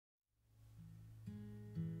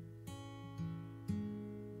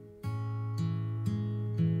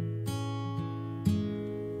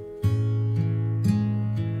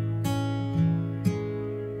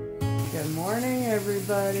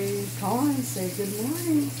everybody. Colin, say good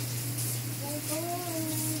morning. Good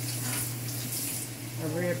morning.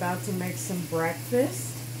 Are we about to make some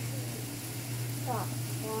breakfast? Stop.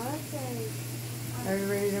 Are you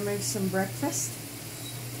ready to make some breakfast?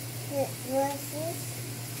 Breakfast?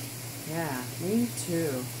 Yeah, me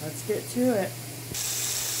too. Let's get to it.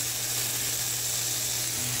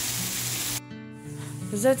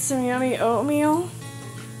 Is that some yummy oatmeal?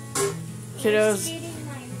 Kiddos. Eating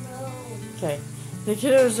my nose. Okay, the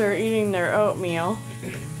kiddos are eating their oatmeal.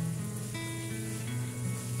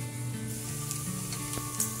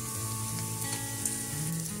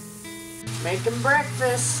 Making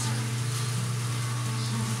breakfast.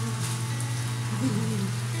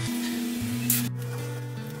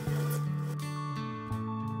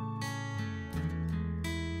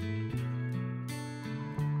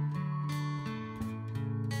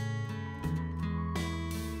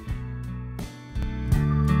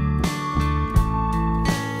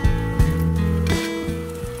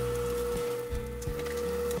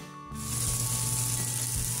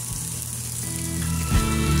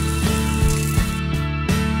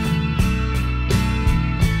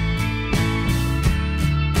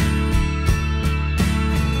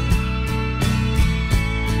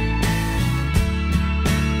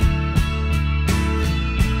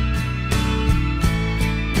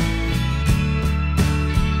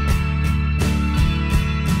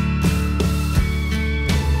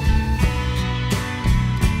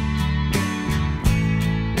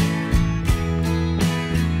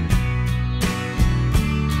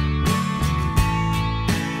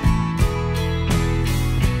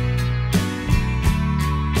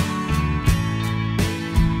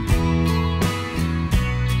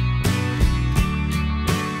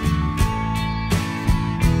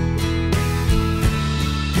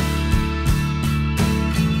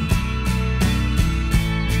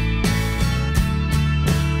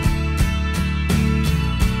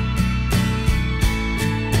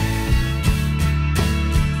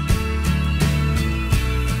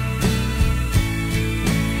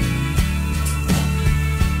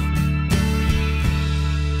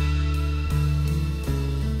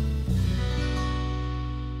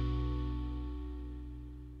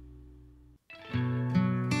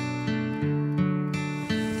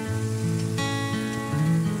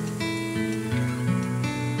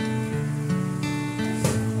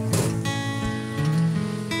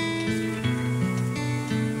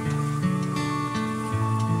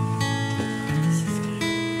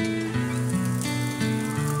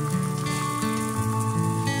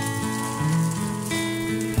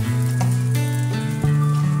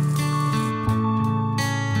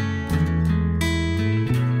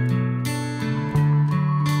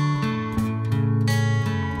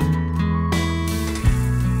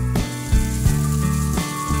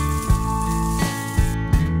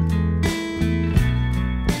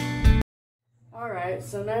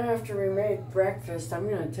 So now after we made breakfast, I'm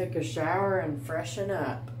going to take a shower and freshen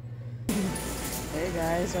up. Hey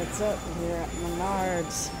guys, what's up? We're at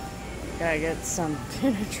Menards. Gotta get some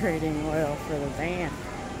penetrating oil for the van.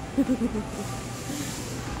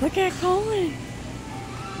 Look at Colin.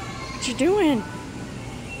 What you doing?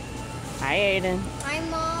 Hi Aiden. Hi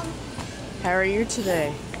Mom. How are you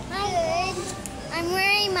today? Good. I'm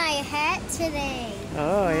wearing my hat today.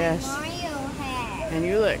 Oh yes. Mario hat. And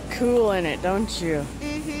you look cool in it, don't you?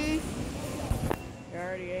 Mm-hmm. We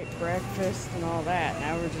already ate breakfast and all that.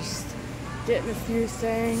 Now we're just getting a few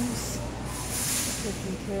things,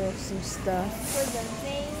 taking care of some stuff, For the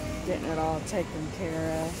van. getting it all taken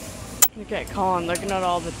care of. Look at Colin looking at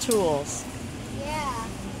all the tools. Yeah,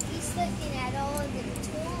 he's looking at all of the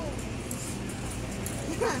tools.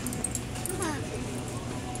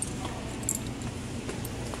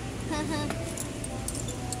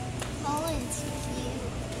 Colin's cute.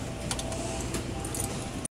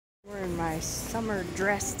 We're in my summer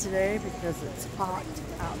dress today because it's hot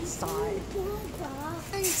outside.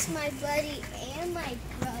 Colin's my buddy and my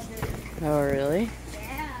brother. Oh really?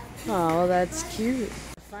 Yeah. Oh, well, that's cute.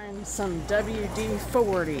 Find some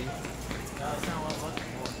WD-40.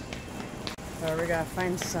 Oh, we gotta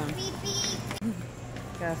find some. Beep beep.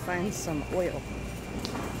 Gotta find some oil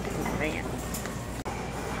for the van.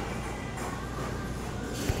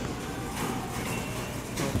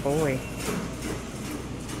 Oh boy.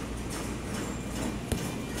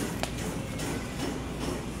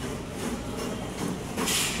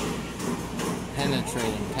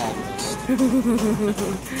 Penetrating catalyst.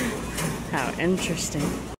 How interesting.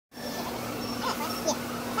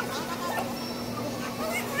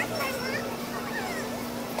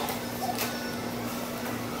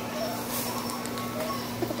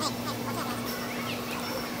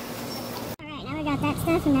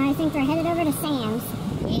 think they're headed over to Sam's.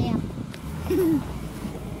 Yeah.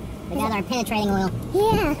 We got our penetrating oil.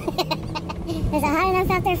 Yeah. Is it hot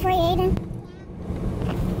enough out there for you, Aiden?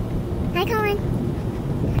 Hi, Colin.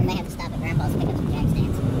 We may have to stop at Grandpa's to pick up some jack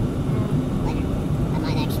stands later. I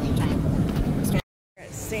might actually try and pull them. We're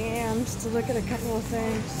at Sam's to look at a couple of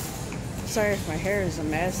things. Sorry if my hair is a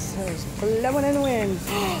mess. It was blowing in the wind.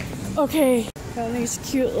 Okay, found these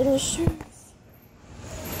cute little shoes.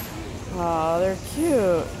 Oh, they're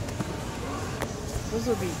cute. Those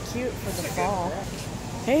will be cute for the fall.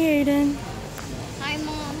 Hey, Aiden. Hi,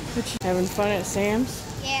 Mom. Having fun at Sam's?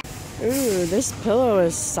 Yeah. Ooh, this pillow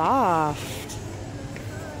is soft.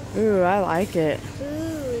 Ooh, I like it.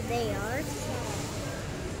 Ooh, they are soft.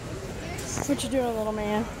 What you doing, little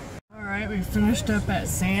man? Alright, we finished up at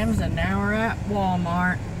Sam's and now we're at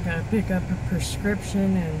Walmart. Gotta pick up a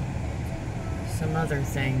prescription and some other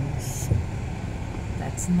things.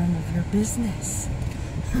 That's none of your business.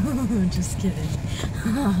 Just kidding.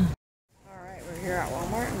 Alright, we're here at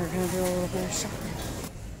Walmart and we're gonna do a little bit of shopping.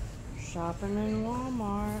 Shopping in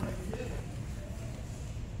Walmart.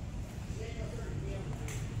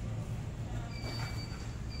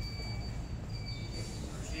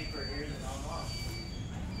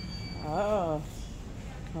 Oh,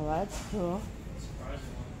 well that's cool.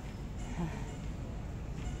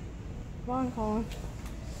 Come on, Colin.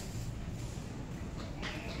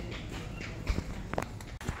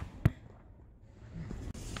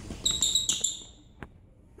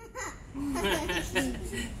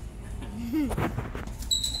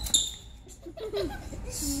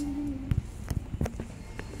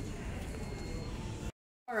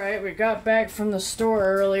 Alright, we got back from the store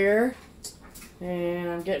earlier and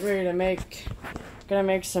I'm getting ready to gonna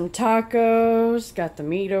make some tacos. Got the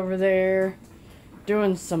meat over there.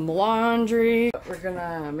 Doing some laundry. We're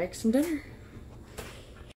gonna make some dinner.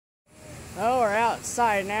 Oh, we're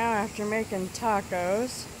outside now after making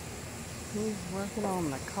tacos. He's working on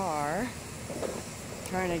the car.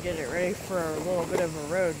 Trying to get it ready for a little bit of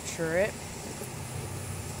a road trip.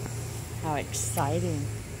 How exciting.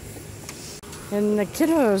 And the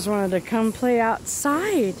kiddos wanted to come play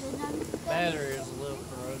outside. Battery is a little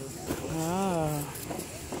corroded. Oh.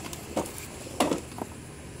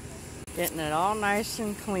 Getting it all nice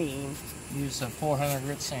and clean. Use a 400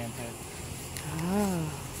 grit sandpaper. Oh.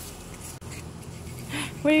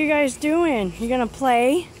 What are you guys doing? You gonna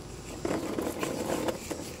play?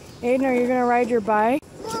 Aiden, are you gonna ride your bike?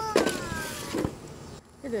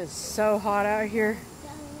 It is so hot out here.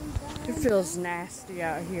 It feels nasty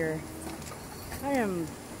out here. I am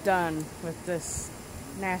done with this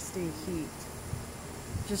nasty heat.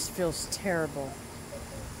 It just feels terrible.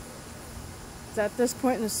 It's at this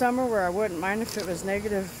point in the summer where I wouldn't mind if it was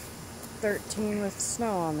negative 13 with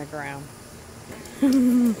snow on the ground. There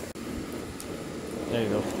you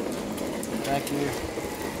go. Back here.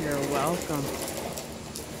 You're welcome.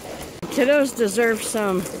 Kiddos deserve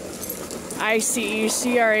some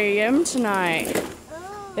ICECRAM tonight.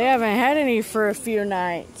 Oh, They haven't had any for a few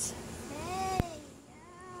nights. hey,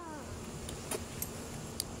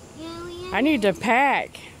 yeah. I need to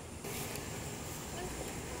pack.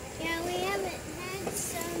 Yeah, we haven't had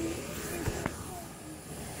some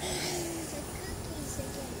eating the cookies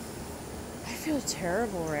again. I feel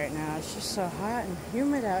terrible right now. It's just so hot and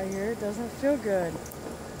humid out here. It doesn't feel good.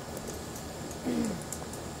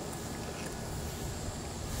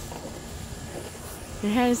 It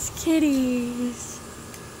has kitties.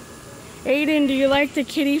 Aiden, do you like the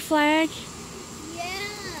kitty flag? Yeah,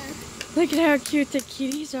 Look at how cute the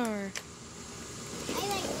kitties are. I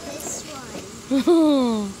like this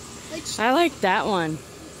one. Which, I like that one.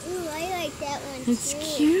 ooh, I like that one It's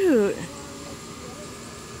too. cute.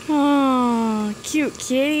 Oh, cute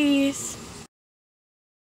kitties.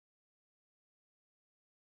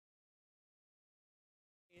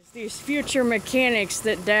 These future mechanics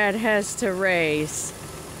that Dad has to raise.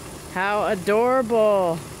 How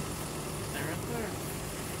adorable. They're right there.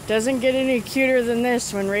 Doesn't get any cuter than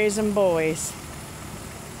this when raising boys.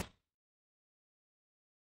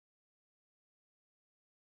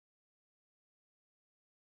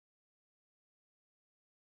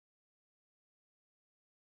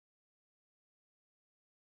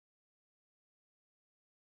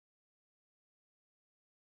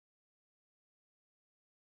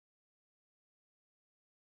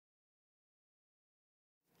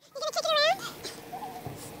 You gonna kick it around?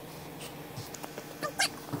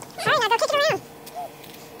 Alright, now go kick it around.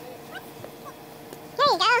 There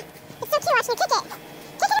you go. It's so cute watching you kick it.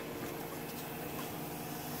 Kick it.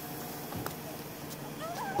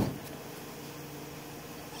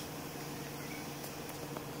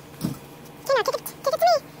 Okay, now kick it to me.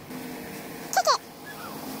 Kick it.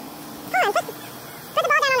 Put the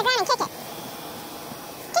ball down on the ground and kick it.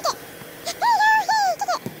 Kick it. There you go. Hey,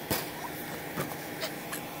 kick it.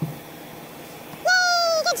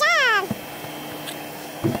 Yay, good job.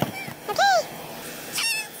 Okay.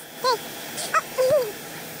 Hey. Oh. Sorry, Colin, here.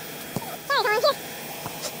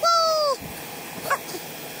 Yay.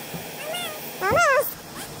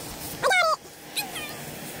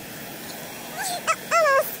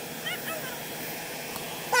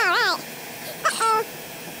 Oh.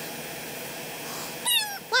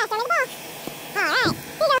 Almost. I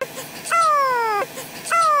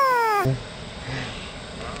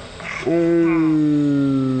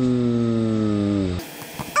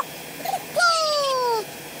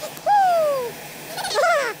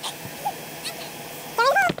got it. Oh,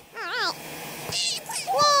 almost. All right. Uh-oh. Yeah, throw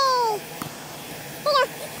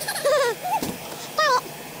me the ball.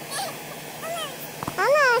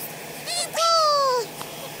 All right. Here you go. Oh.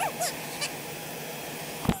 Oh.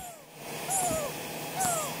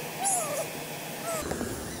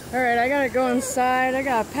 Alright, I gotta go inside. I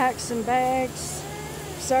gotta pack some bags.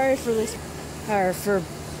 Sorry for this, or for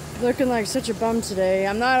looking like such a bum today.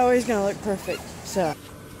 I'm not always gonna look perfect, so.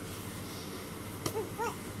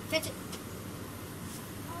 Catch it.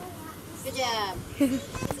 Good job.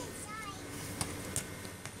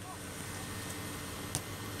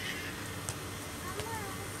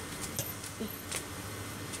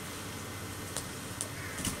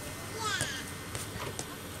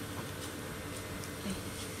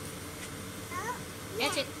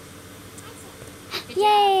 Catch it. Good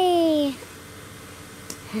Yay!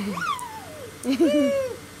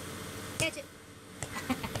 Catch it.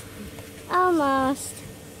 Almost.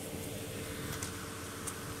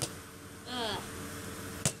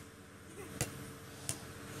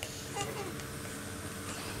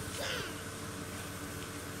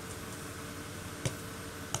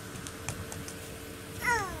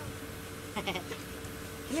 Come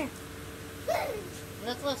here. A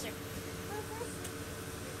little closer.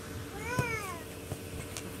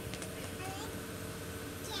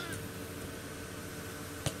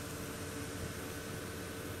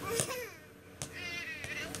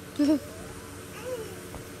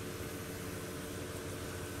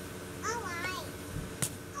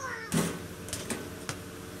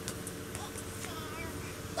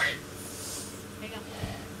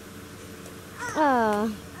 Oh,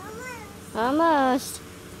 almost.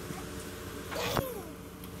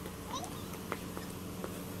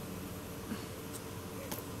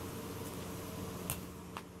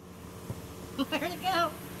 Where'd it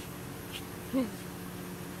go? Yeah,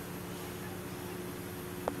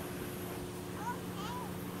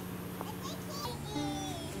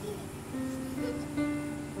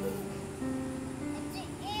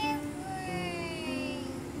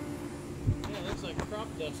 it looks like a crop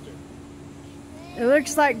duster. It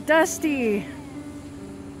looks like Dusty.